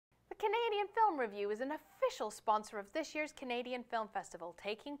Canadian Film Review is an official sponsor of this year's Canadian Film Festival,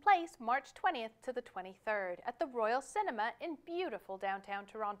 taking place March 20th to the 23rd at the Royal Cinema in beautiful downtown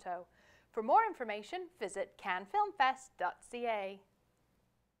Toronto. For more information, visit canfilmfest.ca.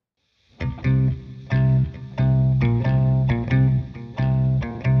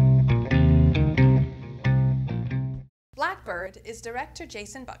 Blackbird is director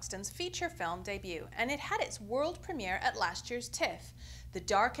Jason Buxton's feature film debut, and it had its world premiere at last year's TIFF. The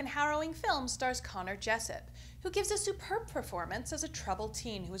dark and harrowing film stars Connor Jessup, who gives a superb performance as a troubled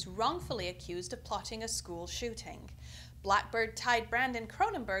teen who is wrongfully accused of plotting a school shooting. Blackbird tied Brandon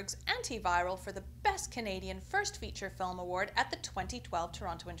Cronenberg's Antiviral for the Best Canadian First Feature Film Award at the 2012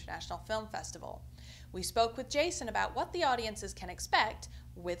 Toronto International Film Festival. We spoke with Jason about what the audiences can expect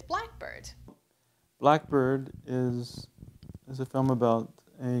with Blackbird. Blackbird is a film about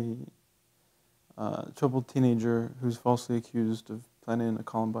a troubled teenager who's falsely accused of planning a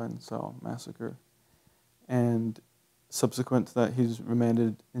Columbine-style massacre. And subsequent to that, he's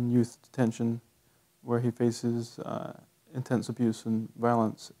remanded in youth detention where he faces intense abuse and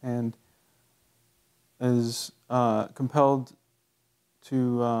violence and is compelled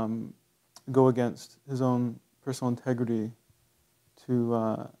to go against his own personal integrity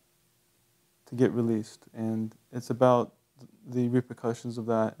to get released. And it's about the repercussions of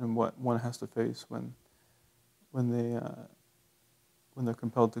that and what one has to face when they're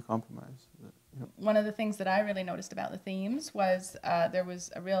compelled to compromise. You know. One of the things that I really noticed about the themes was there was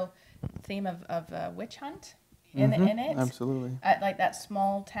a real theme of witch hunt in it. Absolutely. Like that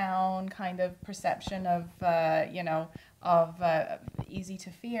small town kind of perception of easy to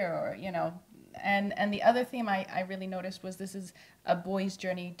fear, or And the other theme I really noticed was this is a boy's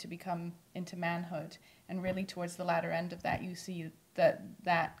journey to become into manhood, and really towards the latter end of that you see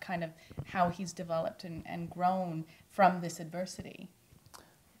that kind of how he's developed and grown from this adversity.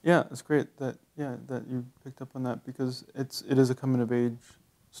 Yeah, it's great that you picked up on that, because it is a coming of age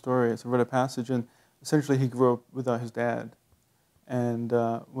story. It's a rite of passage, and essentially he grew up without his dad. And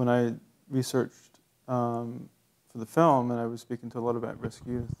when I researched for the film, and I was speaking to a lot of at-risk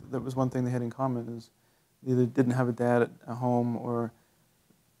youth, that was one thing they had in common, is they either didn't have a dad at home, or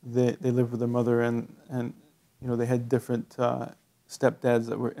they lived with their mother, and they had different stepdads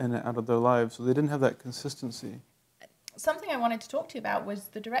that were in and out of their lives, so they didn't have that consistency. Something I wanted to talk to you about was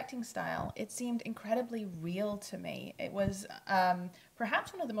the directing style. It seemed incredibly real to me. It was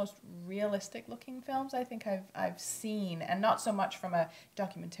perhaps one of the most realistic looking films I think I've seen, and not so much from a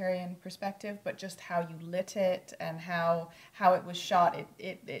documentarian perspective, but just how you lit it and how it was shot.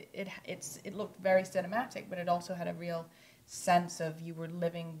 It looked very cinematic, but it also had a real sense of you were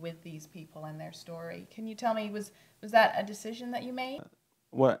living with these people and their story. Can you tell me, was that a decision that you made?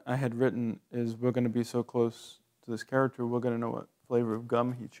 What I had written is, we're going to be so close to this character, we're going to know what flavor of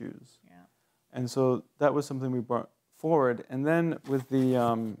gum he chews. Yeah. And so that was something we brought forward. And then with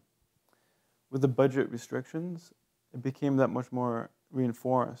the budget restrictions, it became that much more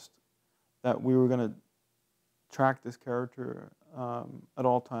reinforced that we were going to track this character at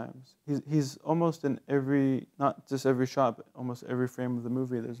all times. He's almost in every, not just every shot, but almost every frame of the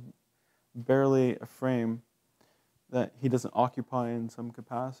movie. There's barely a frame that he doesn't occupy in some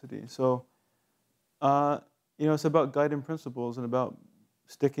capacity. So, it's about guiding principles and about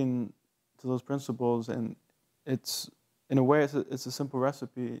sticking to those principles. And it's, in a way, it's a simple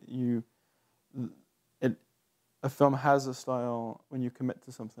recipe. A film has a style when you commit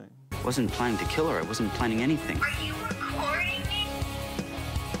to something. I wasn't planning to kill her. I wasn't planning anything. Are you recording me?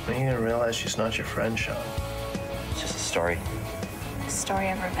 When are you gonna realize she's not your friend, Sean? It's just a story. A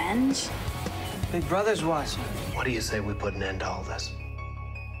story of revenge? Big Brother's watching. What do you say we put an end to all this?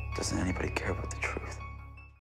 Doesn't anybody care about the